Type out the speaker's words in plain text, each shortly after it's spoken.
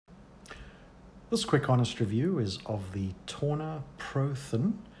This quick honest review is of the Tourna Pro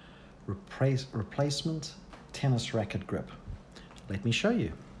Thin replacement tennis racket grip. Let me show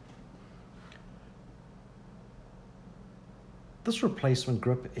you. This replacement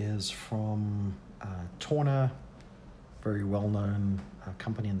grip is from Tourna, very well-known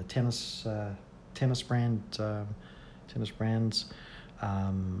company in the tennis brands.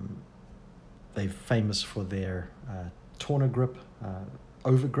 They're famous for their Tourna Grip,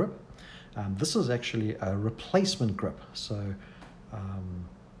 overgrip. This is actually a replacement grip, so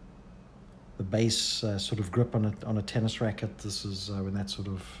the base sort of grip on a tennis racket, this is when that sort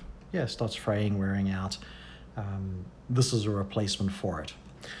of starts fraying, wearing out. This is a replacement for it.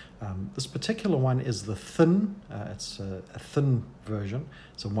 This particular one is the thin. It's a thin version.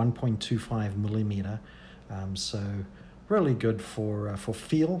 It's a 1.25 millimeter, so really good for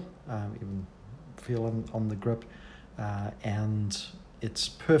feel, even feel on the grip, and it's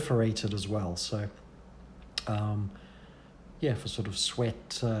perforated as well. So for sort of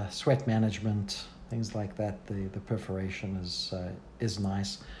sweat management, things like that, the perforation is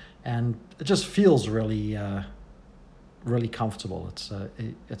nice, and it just feels really really comfortable. It's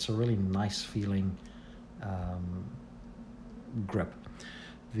a really nice feeling grip.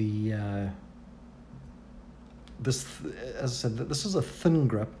 As I said, this is a thin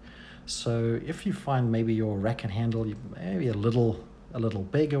grip, so if you find maybe your racket handle maybe a little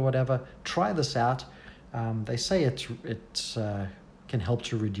big or whatever, try this out. They say it can help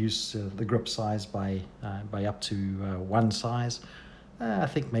to reduce the grip size by up to one size. I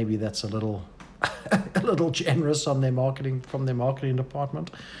think maybe that's a little generous on their marketing, from their marketing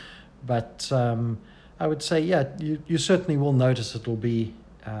department, but I would say you certainly will notice it will be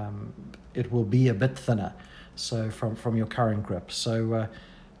a bit thinner, so from your current grip. So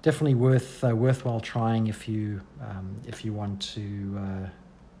definitely worthwhile trying if you want to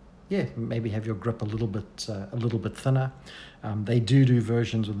maybe have your grip a little bit thinner. They do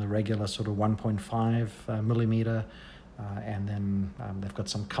versions with the regular sort of 1.5 millimeter, and then they've got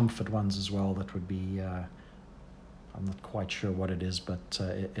some comfort ones as well that would be I'm not quite sure what it is, but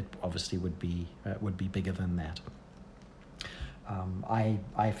it obviously would be bigger than that.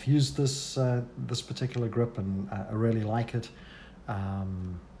 I've used this particular grip, and I really like it.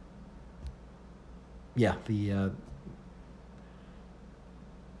 The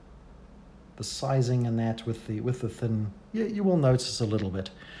sizing and that with the thin, you will notice a little bit,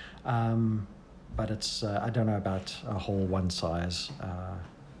 but it's I don't know about a whole one size,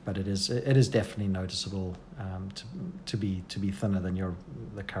 but it is definitely noticeable to be thinner than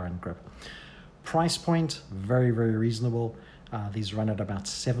the current grip. Price point, very reasonable. These run at about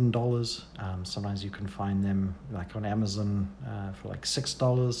 $7. Sometimes you can find them like on Amazon for like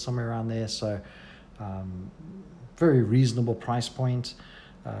 $6, somewhere around there. So very reasonable price point.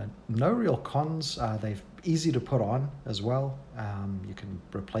 No real cons. They're easy to put on as well. You can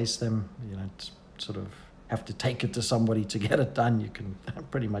replace them. You don't sort of have to take it to somebody to get it done. You can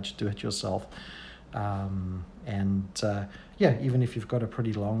pretty much do it yourself. Even if you've got a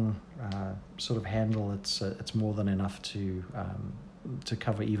pretty long sort of handle, it's more than enough to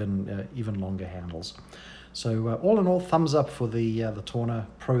cover even longer handles. So all in all, thumbs up for the Tourna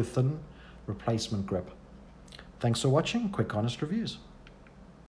Pro Thin replacement grip. Thanks for watching Quick Honest Reviews.